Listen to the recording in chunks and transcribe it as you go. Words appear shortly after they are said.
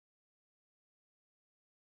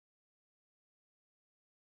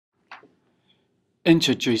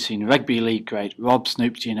Introducing rugby league great Rob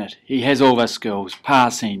Snoop Jennett. He has all the skills: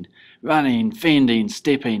 passing, running, fending,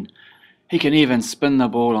 stepping. He can even spin the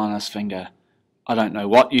ball on his finger. I don't know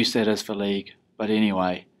what use that is for league, but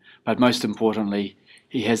anyway. But most importantly,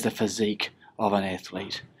 he has the physique of an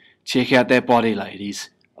athlete. Check out that body,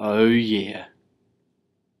 ladies. Oh yeah.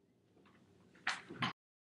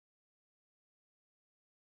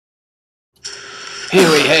 Here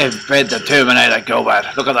we have Brad the Terminator Gilbert.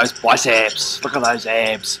 Look at those biceps. Look at those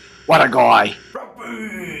abs. What a guy.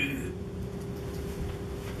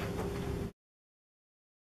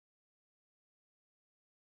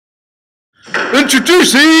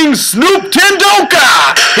 Introducing Snoop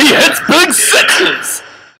Tendoka! He hits big sixes!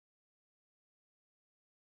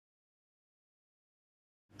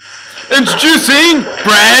 Introducing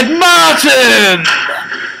Brad Martin!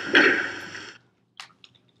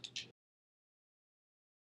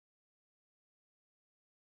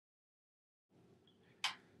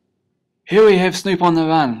 Here we have Snoop on the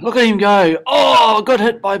run. Look at him go. Oh, good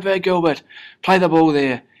hit by Brad Gilbert. Play the ball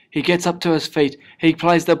there. He gets up to his feet. He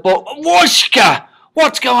plays the ball. Whooshka!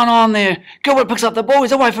 What's going on there? Gilbert picks up the ball.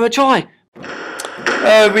 He's away for a try.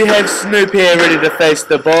 We have Snoop here ready to face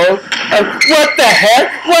the ball. What the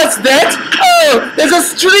heck? What's that? Oh, there's a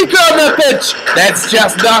streak on the pitch. That's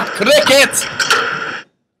just not cricket.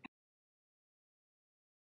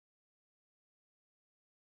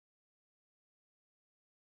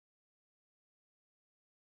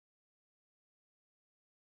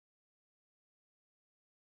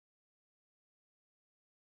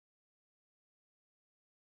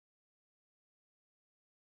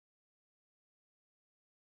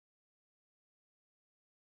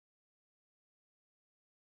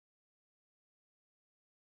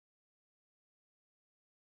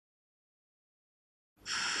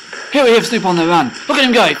 Here we have Snoop on the run. Look at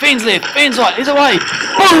him go. Fans left, fans right. He's away.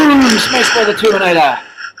 Boom! Smashed by the Terminator.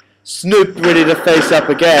 Snoop ready to face up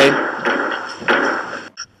again.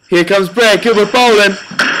 Here comes Brad Gilbert bowling.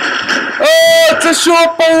 Oh, it's a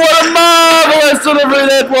short ball. What a marvellous delivery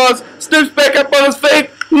that was. Snoop's back up on his feet,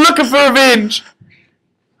 looking for revenge.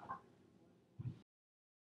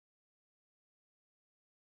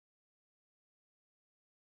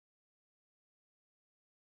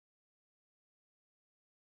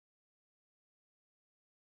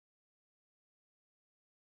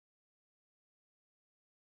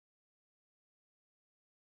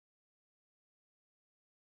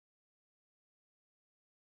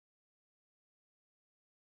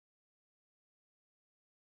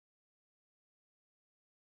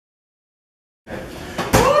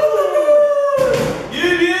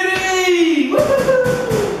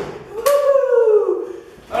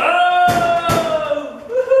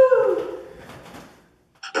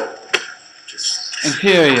 And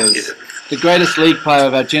here he is, the greatest league player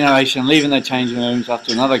of our generation, leaving the changing rooms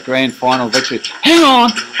after another grand final victory. Hang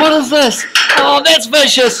on, what is this? Oh, that's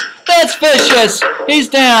vicious! That's vicious! He's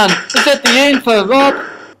down. Is that the end for Rob?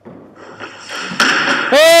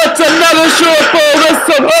 Oh, it's another short ball this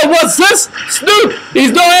time. Oh, what's this? Snoop!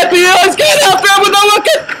 He's not happy. Oh, he's getting out there with the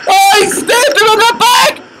wicket. Oh, he stabbed him on the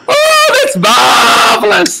back. Oh, that's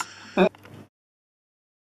marvellous.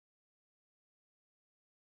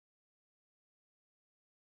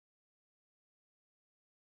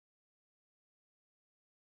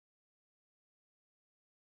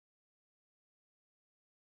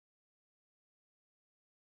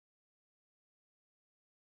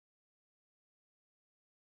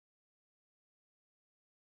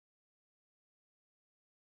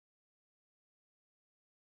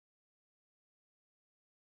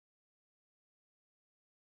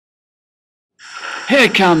 Here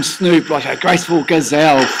comes Snoop like a graceful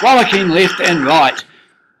gazelle, frolicking left and right.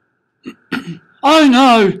 Oh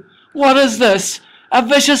no! What is this? A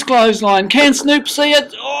vicious clothesline. Can Snoop see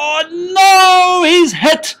it? Oh no! He's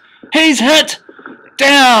hit! He's hit!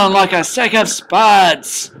 Down like a sack of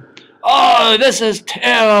spuds. Oh, this is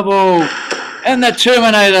terrible. And the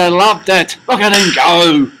Terminator loved it. Look at him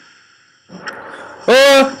go.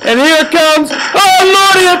 Oh, and here it comes. Oh,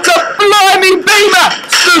 Lordy, it's a blimey beamer.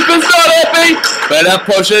 Snoop is not happy. But a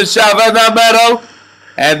push and shove in the middle.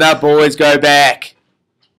 And the boys go back.